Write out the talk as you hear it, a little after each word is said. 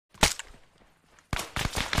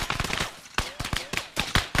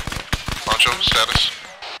Poncho, status.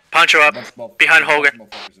 Poncho up, behind Hogan.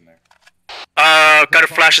 Got to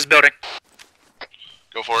flash his building.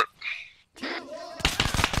 Go for it.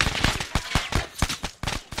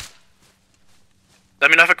 Let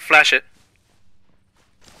me know if I can flash it.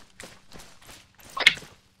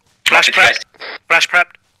 Flash prepped. Flash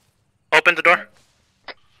prepped. Open the door.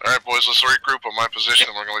 Alright boys, let's regroup on my position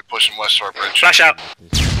and we're going to be pushing west to our bridge. Flash out.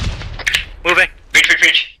 Moving.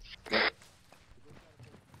 Reach.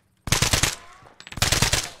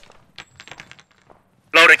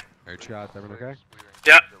 Loading. Alright, shots, everyone okay?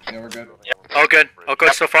 Yeah. Yeah, we're good. All good. All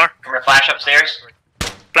good so far. We're gonna flash upstairs.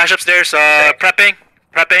 Flash upstairs. Prepping.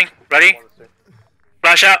 Ready.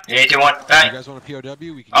 Flash out. 3, 2, 1. You Bang. guys want a POW?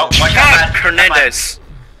 We can Oh, get one God, shot. Hernandez.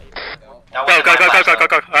 Go.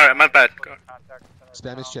 Alright, my bad. Go.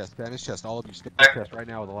 Spam his chest, all of you spam his chest right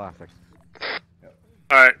now with elastic.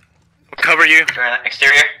 Alright. We'll cover you.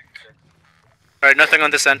 Exterior. Alright, nothing on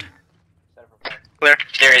this end. Clear.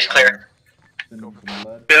 Exterior is clear.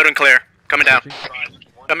 Building clear. Coming down.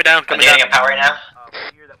 Coming down. I'm getting a power right now.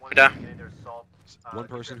 Coming down. One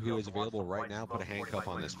person who is available right now, put a handcuff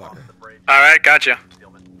on this fucker. Alright, gotcha.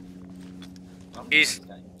 He's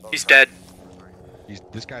dead.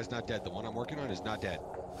 This guy's not dead. The one I'm working on is not dead.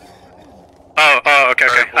 Oh, okay.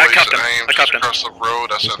 Alright, I boys, cuffed him. I am I cuffed him. across the road,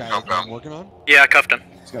 that's This at guy the is what I'm compound. working on? Yeah, I cuffed him.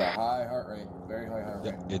 He's got a high heart rate, very high heart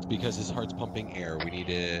rate. Yeah, it's because his heart's pumping air. We need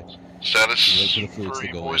to wait Status for the fluids for to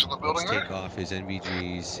you go boys in. in the building Let's there? take off his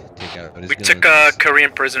NVGs, take out his We guns. took a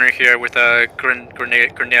Korean prisoner here with a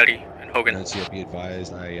Grenelli and Hogan. NCOP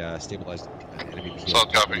advised, I stabilized enemy PO.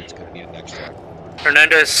 Solid copy. It's gonna be a next track.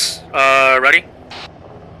 Hernandez, ready?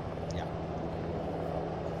 Yeah.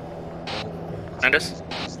 Hernandez?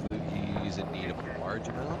 He's in need of a large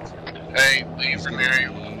amount. Hey, leave an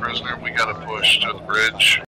area with the prisoner, we gotta push to the bridge.